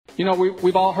You know,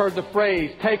 we've all heard the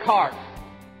phrase, take heart.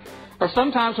 Or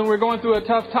sometimes when we're going through a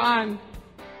tough time,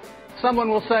 someone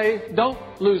will say, don't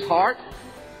lose heart.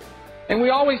 And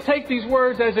we always take these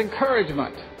words as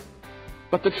encouragement.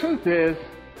 But the truth is,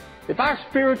 if our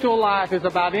spiritual life is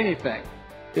about anything,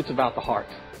 it's about the heart.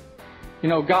 You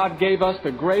know, God gave us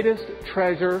the greatest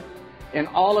treasure in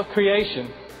all of creation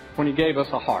when He gave us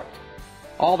a heart.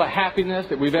 All the happiness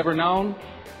that we've ever known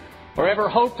or ever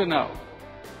hoped to know,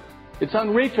 it's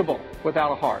unreachable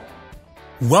without a heart.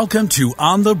 Welcome to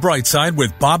On the Bright Side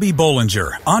with Bobby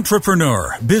Bollinger,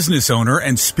 entrepreneur, business owner,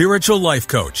 and spiritual life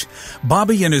coach.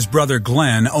 Bobby and his brother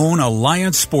Glenn own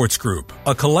Alliance Sports Group,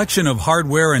 a collection of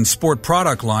hardware and sport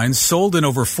product lines sold in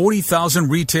over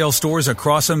 40,000 retail stores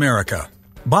across America.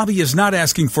 Bobby is not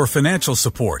asking for financial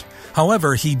support.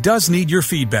 However, he does need your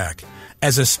feedback.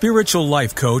 As a spiritual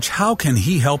life coach, how can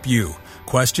he help you?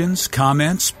 Questions,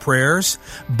 comments, prayers?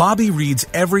 Bobby reads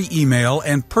every email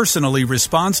and personally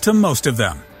responds to most of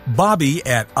them. Bobby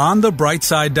at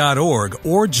onthebrightside.org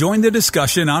or join the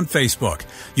discussion on Facebook.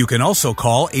 You can also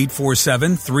call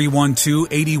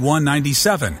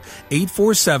 847-312-8197,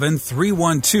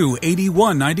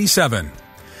 847-312-8197.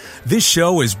 This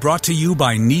show is brought to you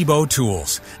by Nebo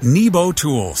Tools. Nebo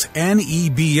Tools,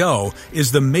 N-E-B-O,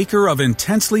 is the maker of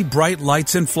intensely bright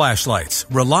lights and flashlights,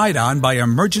 relied on by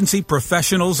emergency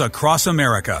professionals across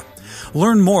America.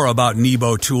 Learn more about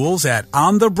Nebo Tools at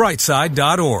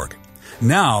onthebrightside.org.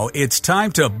 Now it's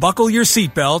time to buckle your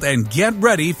seatbelt and get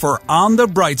ready for On the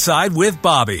Bright Side with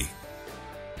Bobby.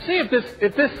 See if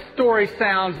this story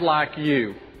sounds like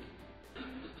you.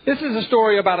 This is a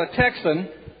story about a Texan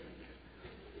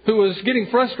who was getting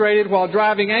frustrated while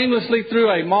driving aimlessly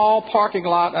through a mall parking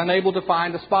lot, unable to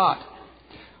find a spot.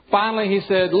 Finally, he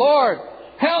said, "Lord,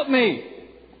 help me.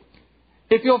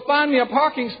 If you'll find me a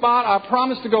parking spot, I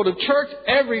promise to go to church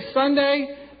every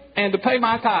Sunday and to pay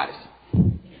my tithes."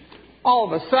 All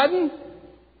of a sudden,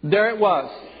 there it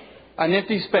was, an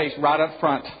empty space right up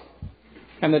front.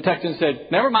 And the Texan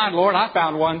said, "Never mind, Lord, I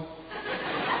found one."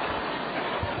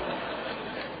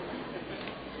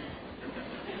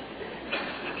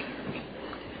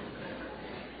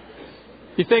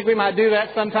 You think we might do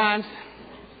that sometimes?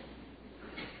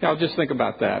 Now, just think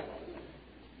about that. I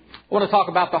want to talk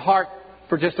about the heart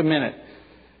for just a minute.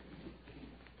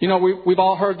 You know, we've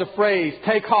all heard the phrase,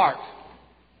 take heart.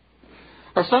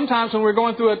 Or sometimes when we're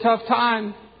going through a tough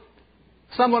time,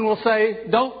 someone will say,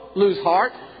 don't lose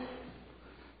heart.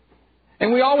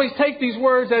 And we always take these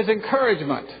words as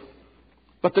encouragement.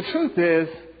 But the truth is,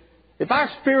 if our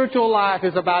spiritual life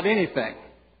is about anything,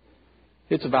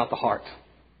 it's about the heart.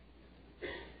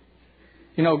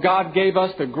 You know, God gave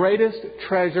us the greatest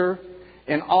treasure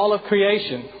in all of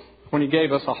creation when He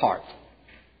gave us a heart.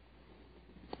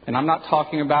 And I'm not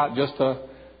talking about just a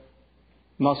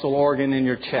muscle organ in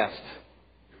your chest.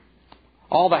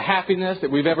 All the happiness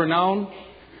that we've ever known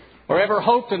or ever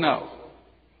hoped to know,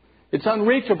 it's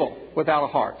unreachable without a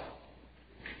heart.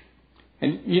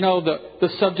 And you know, the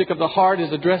subject of the heart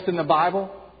is addressed in the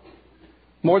Bible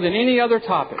more than any other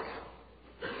topic,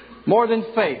 more than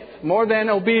faith, more than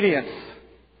obedience.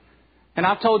 And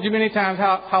I've told you many times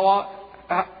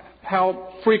how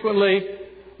frequently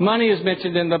money is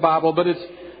mentioned in the Bible, but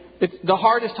the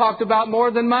heart is talked about more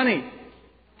than money.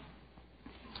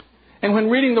 And when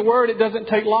reading the Word, it doesn't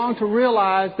take long to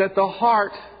realize that the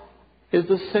heart is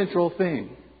the central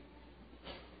theme.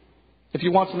 If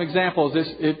you want some examples,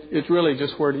 it's really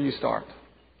just where do you start?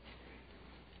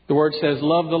 The Word says,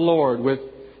 love the Lord with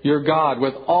your God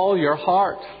with all your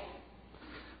heart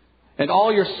and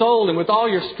all your soul and with all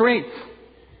your strength.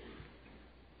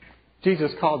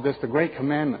 Jesus called this the great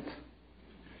commandment.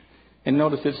 And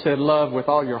notice it said love with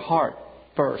all your heart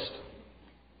first.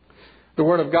 The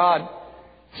Word of God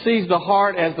sees the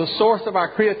heart as the source of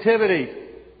our creativity,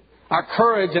 our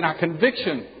courage, and our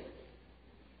conviction.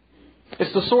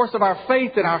 It's the source of our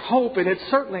faith and our hope, and it's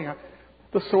certainly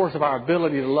the source of our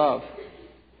ability to love.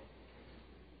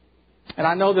 And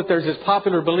I know that there's this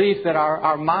popular belief that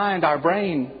our mind, our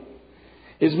brain,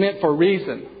 is meant for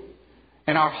reason,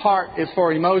 and our heart is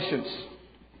for emotions.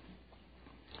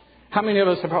 How many of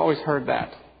us have always heard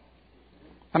that?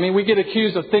 I mean, we get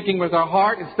accused of thinking with our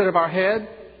heart instead of our head,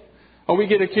 or we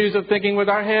get accused of thinking with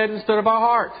our head instead of our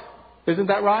heart. Isn't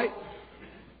that right?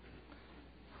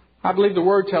 I believe the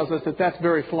Word tells us that that's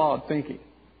very flawed thinking.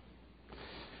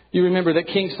 You remember that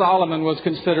King Solomon was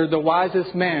considered the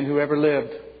wisest man who ever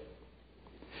lived.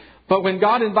 But when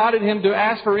God invited him to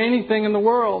ask for anything in the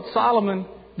world, Solomon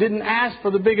didn't ask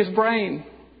for the biggest brain.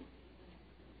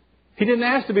 He didn't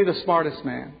ask to be the smartest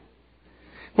man.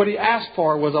 What he asked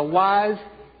for was a wise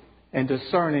and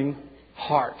discerning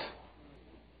heart.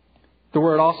 The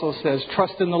Word also says,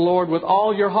 trust in the Lord with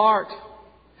all your heart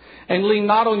and lean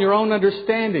not on your own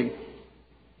understanding.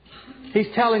 He's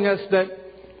telling us that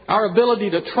our ability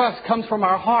to trust comes from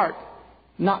our heart,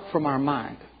 not from our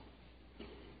mind.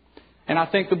 And I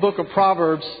think the book of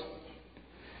Proverbs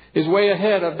is way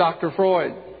ahead of Dr.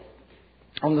 Freud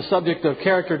on the subject of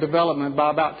character development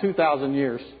by about 2,000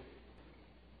 years.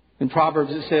 In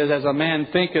Proverbs it says, as a man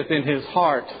thinketh in his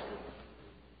heart,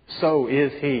 so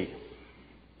is he.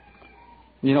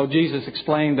 You know, Jesus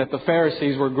explained that the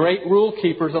Pharisees were great rule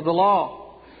keepers of the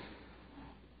law.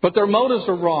 But their motives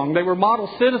were wrong. They were model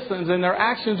citizens and their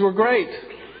actions were great.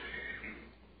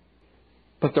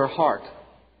 But their heart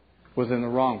was in the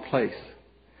wrong place.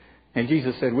 And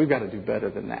Jesus said, we've got to do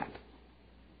better than that.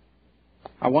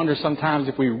 I wonder sometimes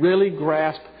if we really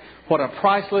grasp what a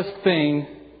priceless thing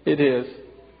it is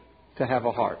to have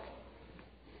a heart.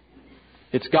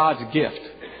 It's God's gift.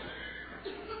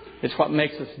 It's what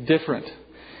makes us different.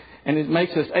 And it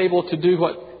makes us able to do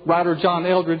what writer John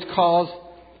Eldredge calls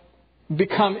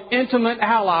become intimate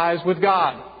allies with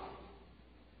God.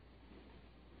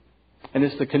 And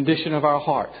it's the condition of our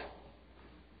heart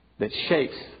that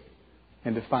shapes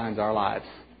and defines our lives.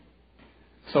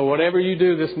 So whatever you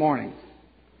do this morning,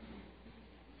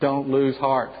 don't lose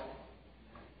heart.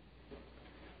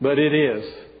 But it is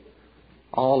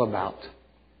all about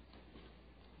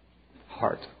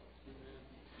heart.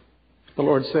 The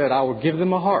Lord said, I will give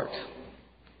them a heart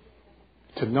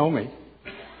to know me,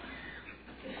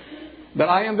 that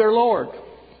I am their Lord,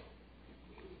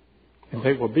 and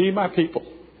they will be my people,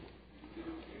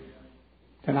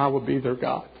 and I will be their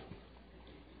God.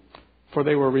 For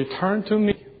they will return to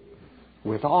me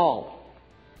with all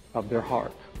of their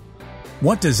heart.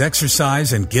 What does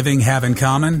exercise and giving have in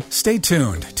common? Stay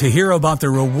tuned to hear about the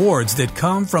rewards that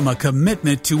come from a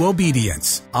commitment to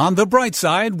obedience. On the Bright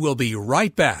Side, we'll be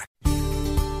right back.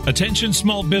 Attention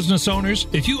small business owners,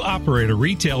 if you operate a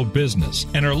retail business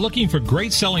and are looking for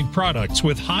great selling products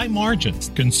with high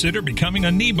margins, consider becoming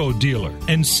a Nebo dealer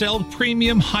and sell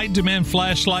premium high demand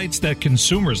flashlights that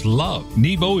consumers love.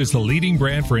 Nebo is the leading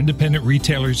brand for independent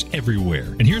retailers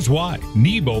everywhere. And here's why.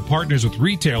 Nebo partners with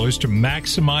retailers to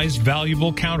maximize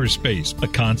valuable counter space, a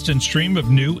constant stream of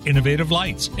new innovative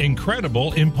lights,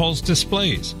 incredible impulse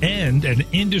displays, and an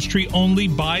industry-only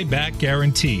buyback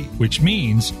guarantee, which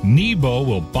means Nebo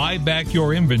will buy back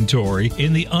your inventory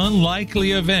in the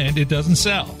unlikely event it doesn't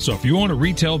sell. So if you own a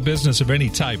retail business of any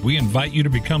type, we invite you to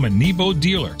become a Nebo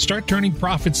dealer. Start turning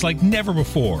profits like never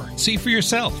before. See for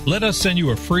yourself. Let us send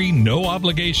you a free,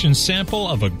 no-obligation sample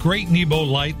of a great Nebo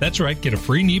light. That's right, get a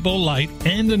free Nebo light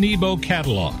and a Nebo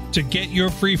catalog. To get your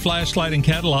free flashlight and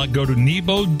catalog, go to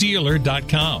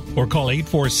NeboDealer.com or call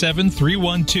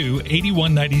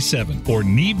 847-312-8197 or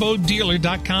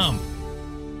NeboDealer.com.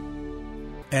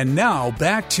 And now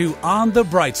back to On the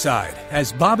Bright Side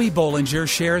as Bobby Bollinger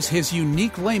shares his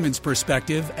unique layman's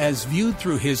perspective as viewed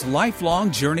through his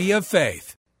lifelong journey of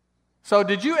faith. So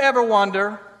did you ever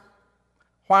wonder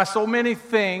why so many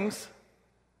things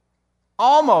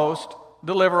almost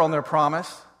deliver on their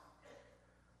promise,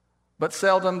 but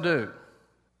seldom do?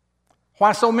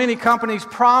 Why so many companies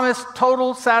promise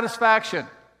total satisfaction,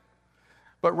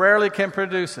 but rarely can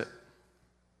produce it?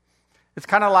 It's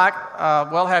kind of like,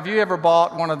 have you ever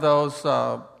bought one of those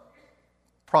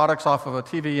products off of a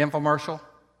TV infomercial?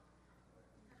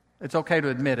 It's okay to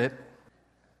admit it.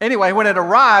 Anyway, when it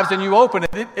arrives and you open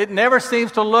it, it never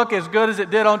seems to look as good as it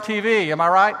did on TV. Am I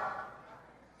right?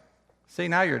 See,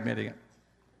 now you're admitting it.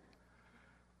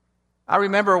 I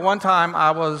remember one time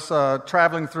I was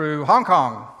traveling through Hong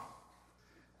Kong,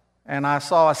 and I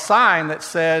saw a sign that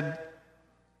said,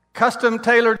 custom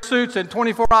tailored suits in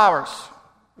 24 hours.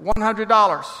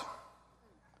 $100.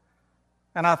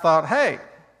 And I thought, hey,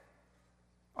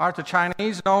 aren't the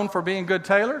Chinese known for being good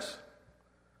tailors?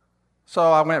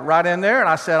 So I went right in there and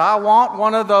I said, I want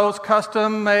one of those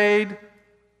custom-made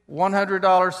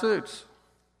 $100 suits.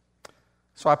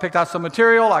 So I picked out some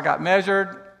material, I got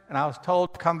measured, and I was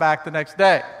told to come back the next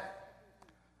day.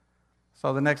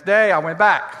 So the next day I went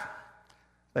back.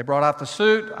 They brought out the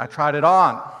suit, I tried it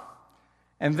on.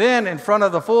 And then in front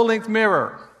of the full-length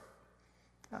mirror,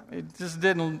 it just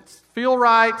didn't feel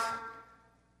right,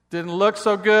 didn't look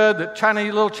so good. The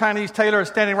little Chinese tailor is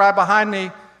standing right behind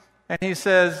me, and he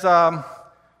says,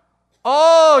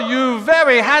 oh, you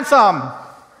very handsome.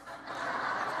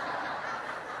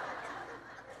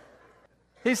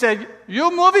 He said,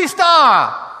 you movie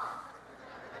star.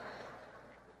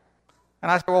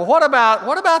 And I said, well, what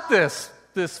about this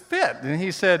fit? And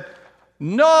he said,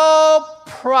 no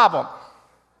problem.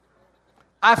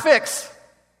 I fix.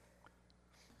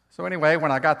 So anyway,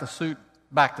 when I got the suit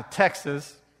back to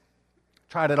Texas,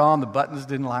 Tried it on, the buttons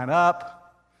didn't line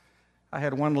up. I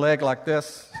had one leg like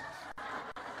this.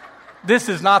 This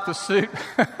is not the suit.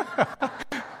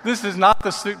 This is not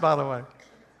the suit, by the way.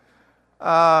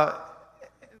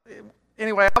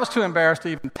 Anyway, I was too embarrassed to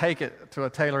even take it to a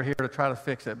tailor here to try to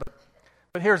fix it.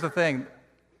 But here's the thing.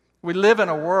 We live in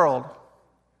a world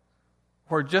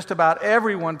where just about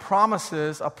everyone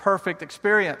promises a perfect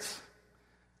experience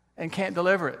and can't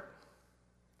deliver it.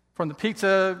 From the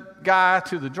pizza guy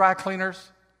to the dry cleaners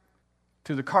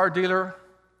to the car dealer.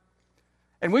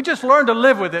 And we just learn to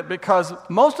live with it because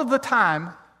most of the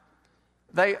time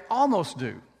they almost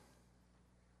do.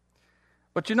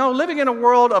 But you know, living in a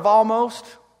world of almost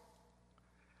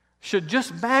should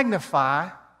just magnify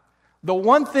the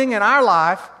one thing in our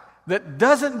life that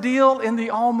doesn't deal in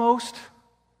the almost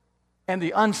and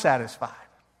the unsatisfied.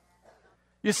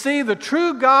 You see, the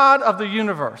true God of the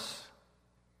universe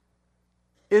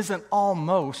isn't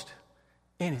almost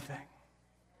anything.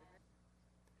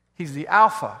 He's the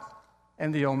Alpha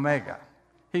and the Omega.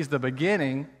 He's the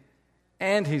beginning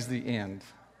and He's the end.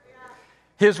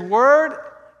 His word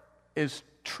is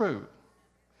true.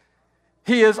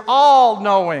 He is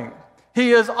all-knowing.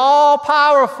 He is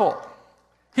all-powerful.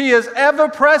 He is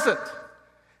ever-present.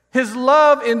 His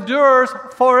love endures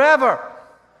forever.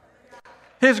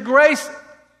 His grace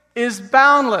is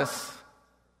boundless.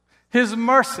 His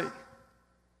mercy,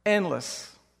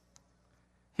 endless.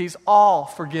 He's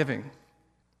all-forgiving.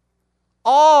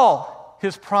 All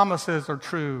His promises are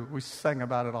true. We sang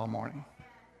about it all morning.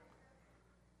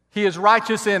 He is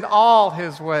righteous in all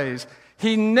His ways.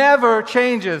 He never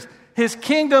changes. His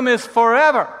kingdom is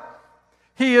forever.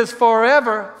 He is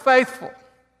forever faithful.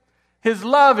 His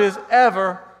love is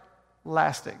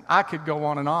everlasting. I could go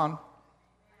on,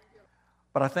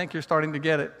 but I think you're starting to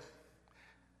get it.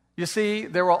 You see,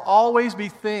 there will always be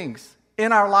things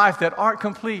in our life that aren't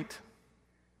complete,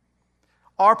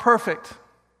 are perfect.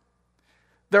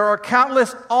 There are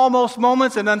countless almost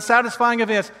moments and unsatisfying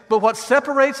events, but what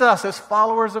separates us as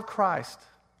followers of Christ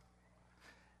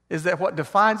is that what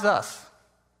defines us,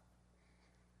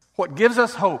 what gives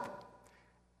us hope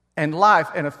and life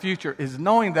and a future is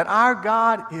knowing that our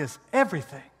God is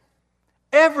everything.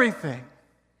 Everything.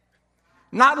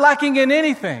 Not lacking in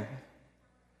anything.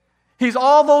 He's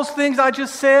all those things I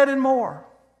just said and more.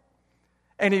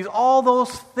 And He's all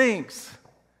those things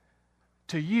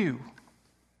to you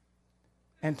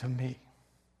and to me.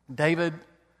 David,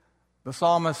 the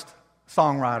psalmist,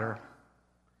 songwriter,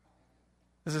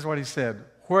 this is what he said.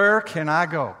 Where can I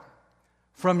go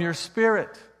from your spirit?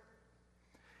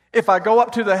 If I go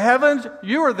up to the heavens,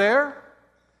 you are there.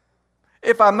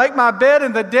 If I make my bed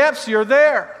in the depths, you're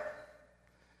there.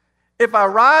 If I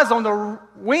rise on the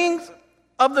wings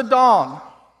of the dawn,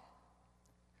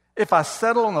 if I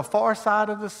settle on the far side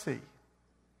of the sea,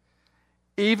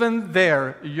 even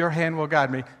there your hand will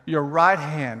guide me. Your right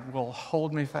hand will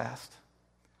hold me fast.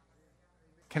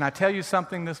 Can I tell you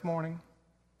something this morning?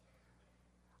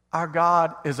 Our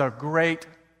God is a great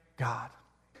God.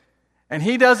 And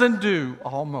He doesn't do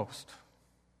almost.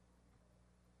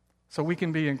 So we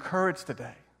can be encouraged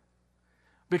today.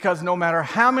 Because no matter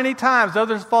how many times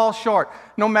others fall short,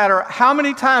 no matter how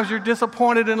many times you're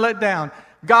disappointed and let down,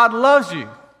 God loves you.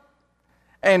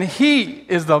 And He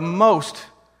is the most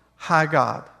high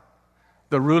God,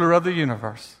 the ruler of the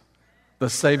universe, the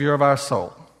Savior of our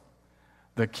soul,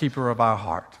 the keeper of our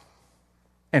heart.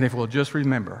 And if we'll just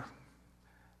remember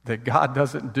that God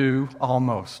doesn't do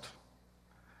almost,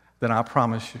 then I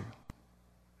promise you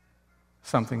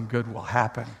something good will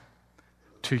happen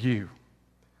to you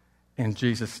in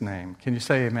Jesus' name. Can you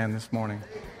say amen this morning?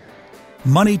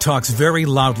 Money talks very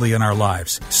loudly in our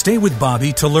lives. Stay with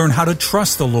Bobby to learn how to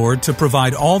trust the Lord to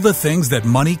provide all the things that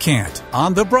money can't.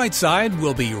 On the Bright Side,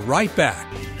 we'll be right back.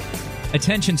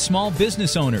 Attention small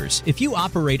business owners. If you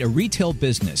operate a retail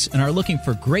business and are looking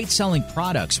for great selling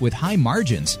products with high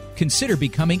margins, consider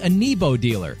becoming a Nebo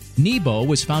dealer. Nebo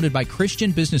was founded by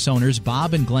Christian business owners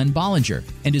Bob and Glenn Bollinger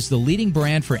and is the leading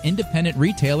brand for independent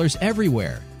retailers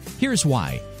everywhere. Here's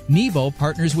why. Nebo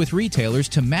partners with retailers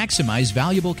to maximize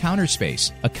valuable counter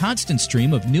space, a constant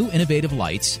stream of new innovative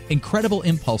lights, incredible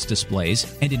impulse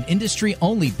displays, and an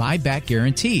industry-only buyback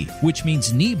guarantee, which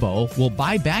means Nebo will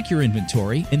buy back your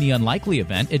inventory in the unlikely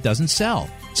event it doesn't sell.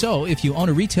 So if you own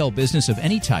a retail business of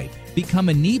any type, become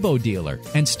a Nebo dealer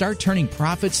and start turning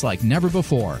profits like never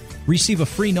before. Receive a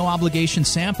free no-obligation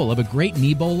sample of a great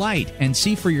Nebo light and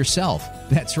see for yourself.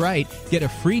 That's right, get a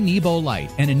free Nebo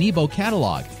light and a Nebo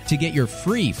catalog. To get your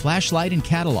free flashlight and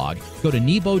catalog, go to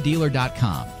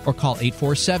NeboDealer.com or call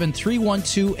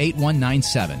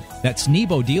 847-312-8197. That's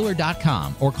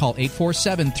NeboDealer.com or call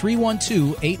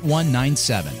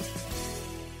 847-312-8197.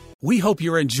 We hope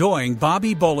you're enjoying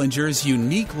Bobby Bollinger's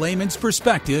unique layman's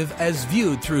perspective as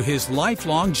viewed through his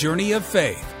lifelong journey of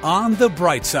faith on the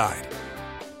bright side.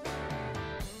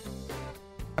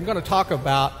 I'm going to talk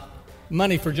about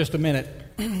money for just a minute.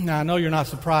 Now, I know you're not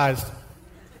surprised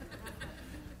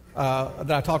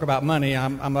that I talk about money.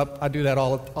 I do that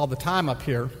all the time up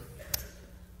here.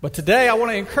 But today I want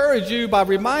to encourage you by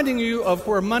reminding you of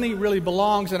where money really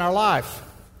belongs in our life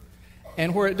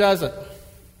and where it doesn't.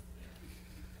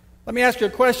 Let me ask you a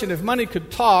question. If money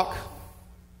could talk,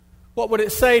 what would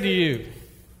it say to you?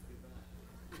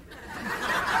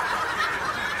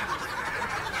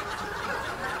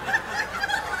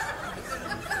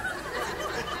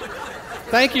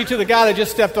 Thank you to the guy that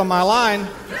just stepped on my line.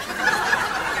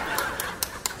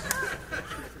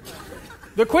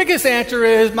 The quickest answer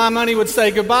is my money would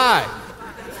say goodbye.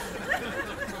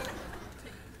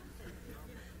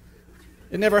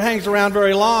 It never hangs around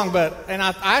very long, and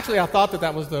I thought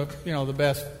that was the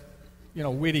best,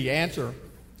 witty answer.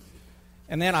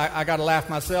 And then I got to laugh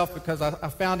myself because I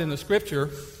found in the Scripture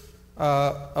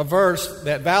a verse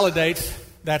that validates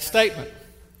that statement.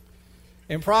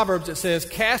 In Proverbs it says,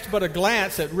 "Cast but a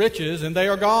glance at riches and they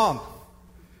are gone,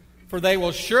 for they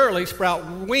will surely sprout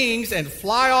wings and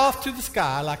fly off to the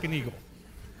sky like an eagle."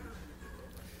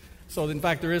 So in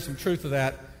fact there is some truth to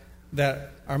that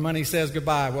our money says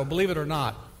goodbye. Well, believe it or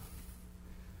not,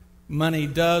 money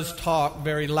does talk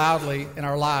very loudly in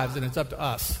our lives, and it's up to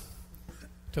us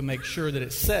to make sure that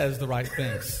it says the right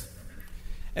things.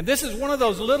 And this is one of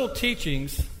those little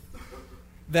teachings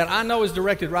that I know is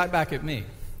directed right back at me,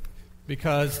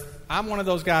 because I'm one of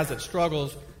those guys that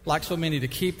struggles, like so many, to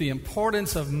keep the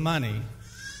importance of money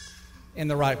in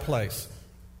the right place.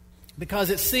 Because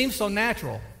it seems so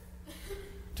natural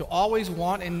to always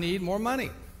want and need more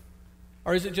money.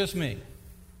 Or is it just me?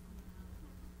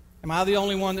 Am I the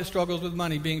only one that struggles with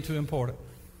money being too important?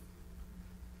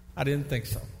 I didn't think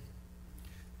so.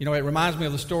 It reminds me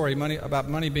of the story about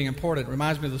money being important. It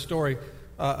reminds me of the story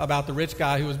about the rich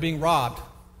guy who was being robbed.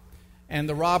 And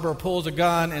the robber pulls a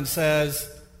gun and says,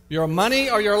 "Your money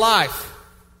or your life?"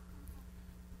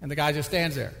 And the guy just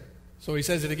stands there. So he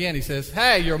says it again. He says,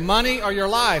 "Hey, your money or your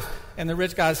life?" And the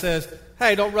rich guy says,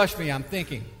 "Hey, don't rush me, I'm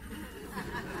thinking."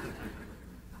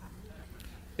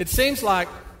 It seems like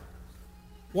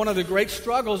one of the great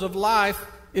struggles of life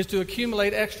is to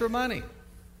accumulate extra money.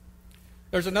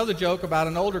 There's another joke about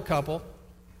an older couple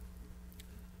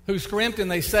who scrimped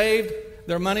and they saved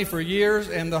their money for years,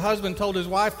 and the husband told his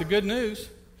wife the good news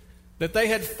that they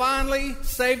had finally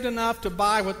saved enough to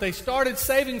buy what they started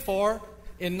saving for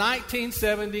in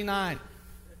 1979.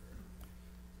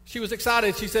 She was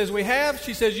excited. She says, "We have?"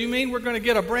 She says, "You mean we're going to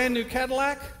get a brand new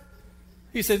Cadillac?"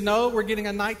 He said, "No, we're getting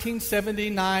a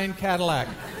 1979 Cadillac."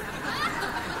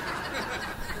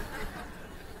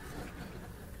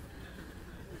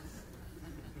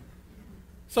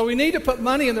 So we need to put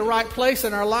money in the right place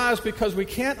in our lives, because we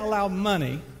can't allow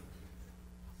money,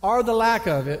 or the lack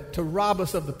of it, to rob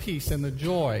us of the peace and the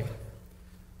joy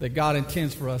that God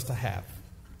intends for us to have.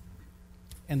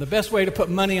 And the best way to put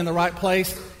money in the right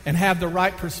place and have the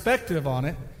right perspective on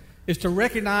it is to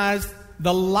recognize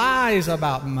the lies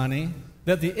about money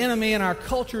that the enemy in our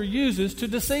culture uses to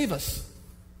deceive us.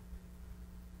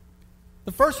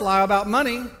 The first lie about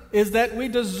money is that we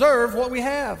deserve what we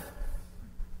have.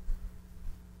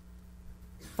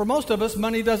 For most of us,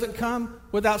 money doesn't come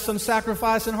without some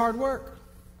sacrifice and hard work.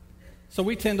 So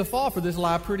we tend to fall for this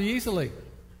lie pretty easily.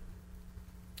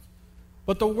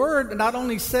 But the Word not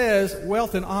only says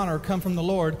wealth and honor come from the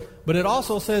Lord, but it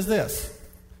also says this: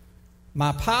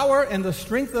 "My power and the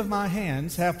strength of my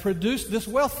hands have produced this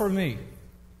wealth for me.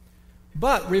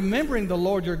 But remembering the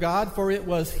Lord your God, for it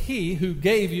was He who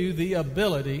gave you the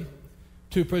ability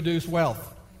to produce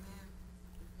wealth."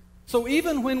 So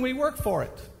even when we work for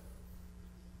it,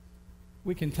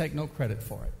 we can take no credit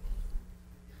for it.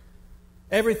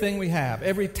 Everything we have,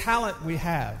 every talent we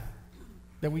have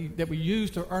that we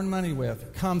use to earn money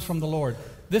with comes from the Lord.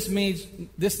 This means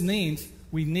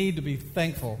we need to be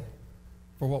thankful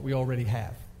for what we already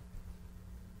have.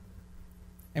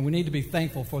 And we need to be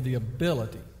thankful for the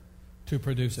ability to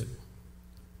produce it.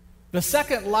 The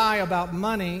second lie about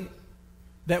money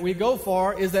that we go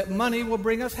for is that money will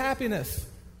bring us happiness.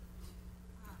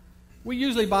 We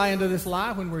usually buy into this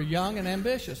lie when we're young and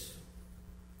ambitious.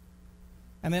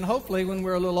 And then hopefully when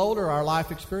we're a little older, our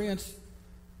life experience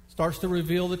starts to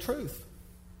reveal the truth.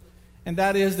 And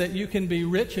that is that you can be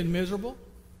rich and miserable,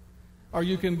 or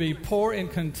you can be poor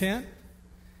and content,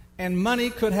 and money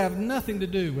could have nothing to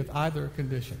do with either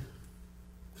condition.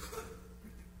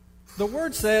 The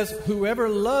Word says, whoever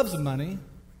loves money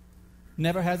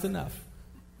never has enough.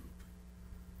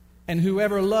 And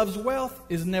whoever loves wealth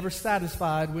is never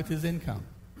satisfied with his income.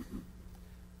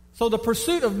 So the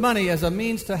pursuit of money as a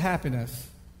means to happiness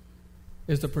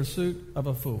is the pursuit of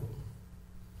a fool.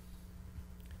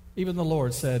 Even the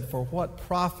Lord said, "For what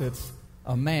profits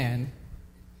a man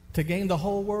to gain the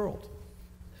whole world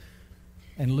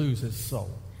and lose his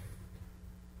soul?"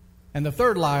 And the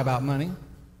third lie about money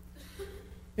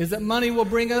is that money will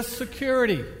bring us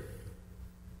security.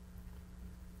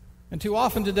 And too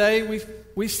often today,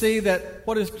 we see that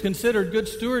what is considered good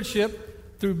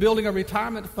stewardship through building a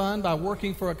retirement fund by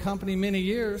working for a company many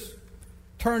years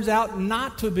turns out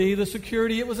not to be the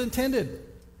security it was intended.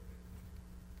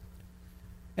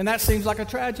 And that seems like a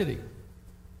tragedy.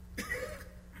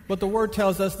 But the Word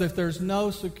tells us that there's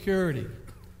no security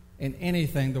in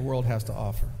anything the world has to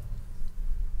offer.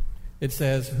 It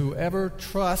says, "Whoever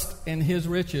trusts in his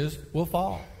riches will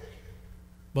fall,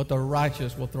 but the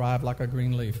righteous will thrive like a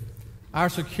green leaf." Our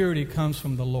security comes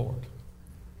from the Lord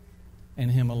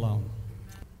and Him alone.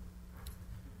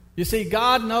 You see,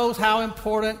 God knows how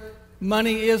important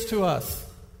money is to us.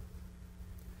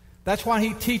 That's why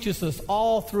He teaches us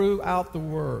all throughout the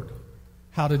Word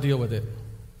how to deal with it.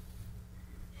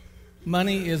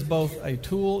 Money is both a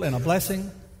tool and a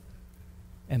blessing,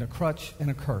 and a crutch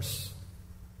and a curse.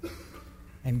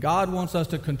 And God wants us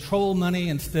to control money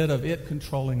instead of it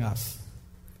controlling us.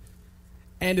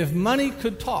 And if money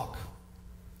could talk,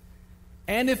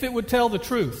 and if it would tell the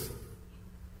truth,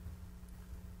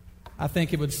 I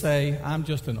think it would say, "I'm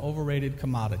just an overrated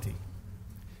commodity.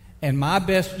 And my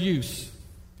best use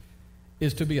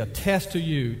is to be a test to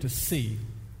you to see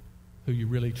who you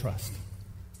really trust."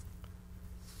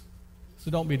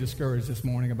 So don't be discouraged this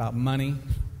morning about money.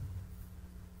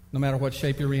 No matter what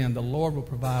shape you're in, the Lord will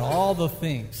provide all the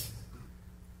things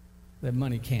that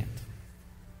money can't.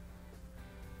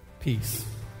 Peace,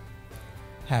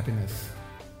 happiness,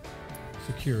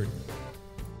 security.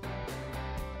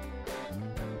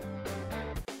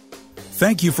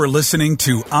 Thank you for listening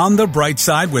to On the Bright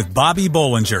Side with Bobby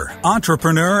Bollinger,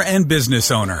 entrepreneur and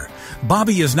business owner.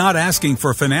 Bobby is not asking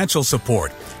for financial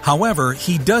support. However,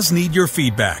 he does need your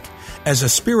feedback. As a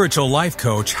spiritual life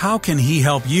coach, how can he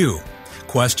help you?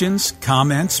 Questions,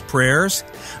 comments, prayers?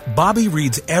 Bobby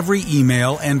reads every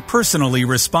email and personally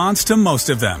responds to most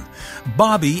of them.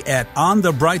 Bobby at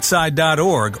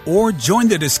onthebrightside.org or join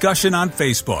the discussion on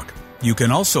Facebook. You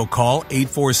can also call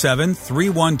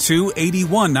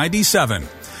 847-312-8197.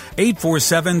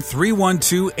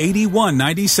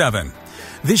 847-312-8197.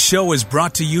 This show is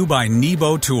brought to you by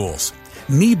Nebo Tools.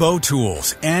 Nebo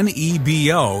Tools,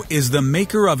 N-E-B-O, is the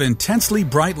maker of intensely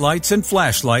bright lights and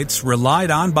flashlights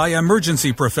relied on by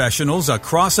emergency professionals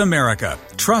across America.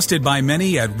 Trusted by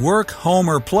many at work, home,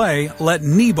 or play, let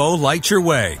Nebo light your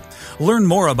way. Learn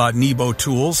more about Nebo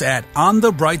Tools at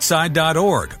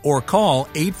onthebrightside.org or call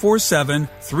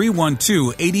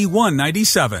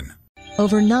 847-312-8197.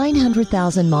 Over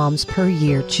 900,000 moms per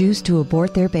year choose to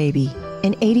abort their baby,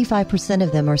 and 85%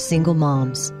 of them are single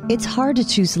moms. It's hard to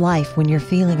choose life when you're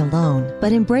feeling alone,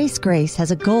 but Embrace Grace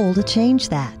has a goal to change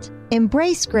that.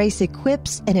 Embrace Grace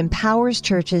equips and empowers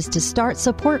churches to start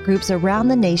support groups around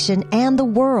the nation and the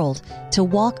world to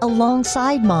walk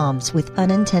alongside moms with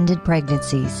unintended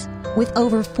pregnancies. With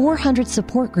over 400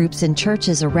 support groups in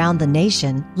churches around the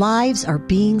nation, lives are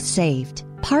being saved.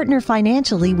 Partner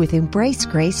financially with Embrace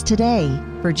Grace today.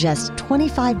 For just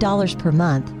 $25 per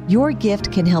month, your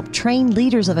gift can help train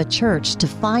leaders of a church to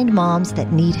find moms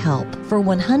that need help. For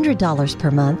 $100 per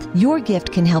month, your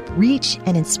gift can help reach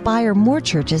and inspire more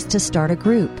churches to start a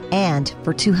group. And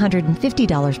for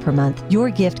 $250 per month,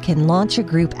 your gift can launch a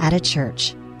group at a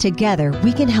church. Together,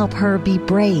 we can help her be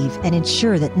brave and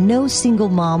ensure that no single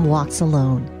mom walks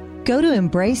alone. Go to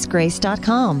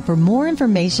EmbraceGrace.com for more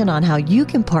information on how you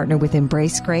can partner with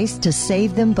Embrace Grace to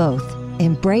save them both.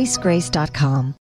 EmbraceGrace.com.